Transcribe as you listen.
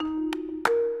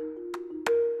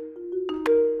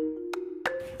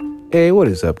Hey, what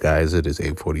is up, guys? It is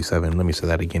 8:47. Let me say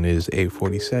that again. It is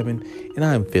 8:47, and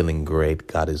I'm feeling great.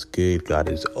 God is good. God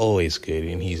is always good,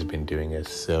 and He's been doing us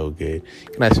so good.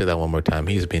 Can I say that one more time?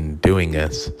 He's been doing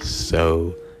us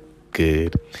so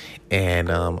good. And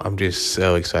I'm just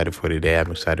so excited for today.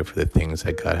 I'm excited for the things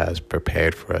that God has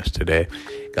prepared for us today.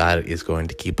 God is going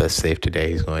to keep us safe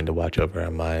today. He's going to watch over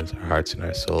our minds, our hearts, and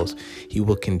our souls. He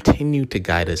will continue to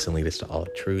guide us and lead us to all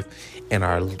truth. And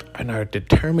our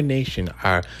determination,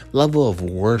 our level of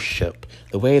worship,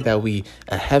 the way that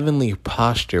a heavenly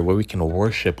posture where we can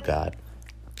worship God.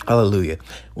 Hallelujah.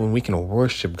 When we can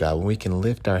worship God, when we can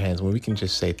lift our hands, when we can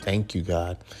just say thank you,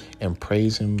 God, and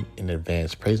praise Him in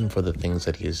advance, praise Him for the things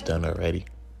that He has done already.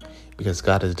 Because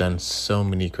God has done so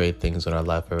many great things in our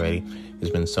life already.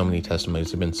 There's been so many testimonies.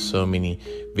 There's been so many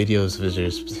videos,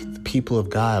 visitors, people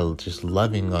of God just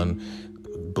loving on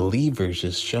believers,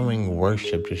 just showing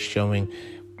worship, just showing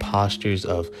postures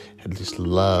of just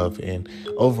love and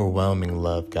overwhelming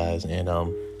love, guys. And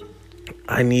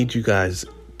I need you guys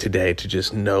today to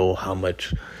just know how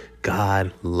much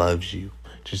God loves you.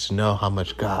 Just know how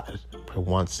much God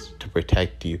wants to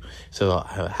protect you. So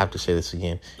I have to say this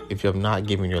again. If you have not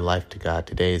given your life to God,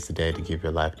 today is the day to give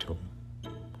your life to Him.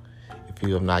 If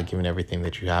you have not given everything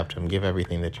that you have to Him, give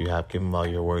everything that you have. Give Him all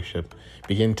your worship.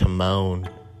 Begin to moan.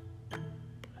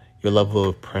 Your level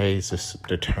of praise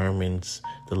determines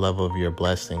the level of your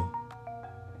blessing.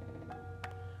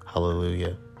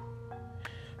 Hallelujah.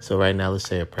 So right now, let's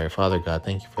say a prayer. Father God,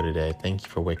 thank you for today. Thank you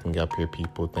for waking up your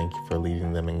people. Thank you for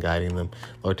leading them and guiding them.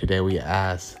 Lord, today we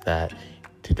ask that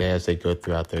today as they go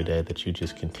throughout their day, that you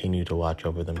just continue to watch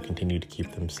over them, continue to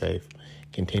keep them safe,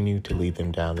 continue to lead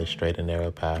them down this straight and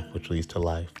narrow path which leads to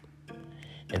life.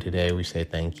 And today we say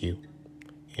thank you.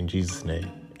 In Jesus' name,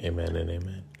 amen and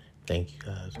amen. Thank you,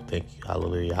 guys. Thank you.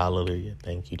 Hallelujah. Hallelujah.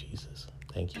 Thank you, Jesus.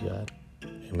 Thank you, God.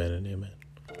 Amen and amen.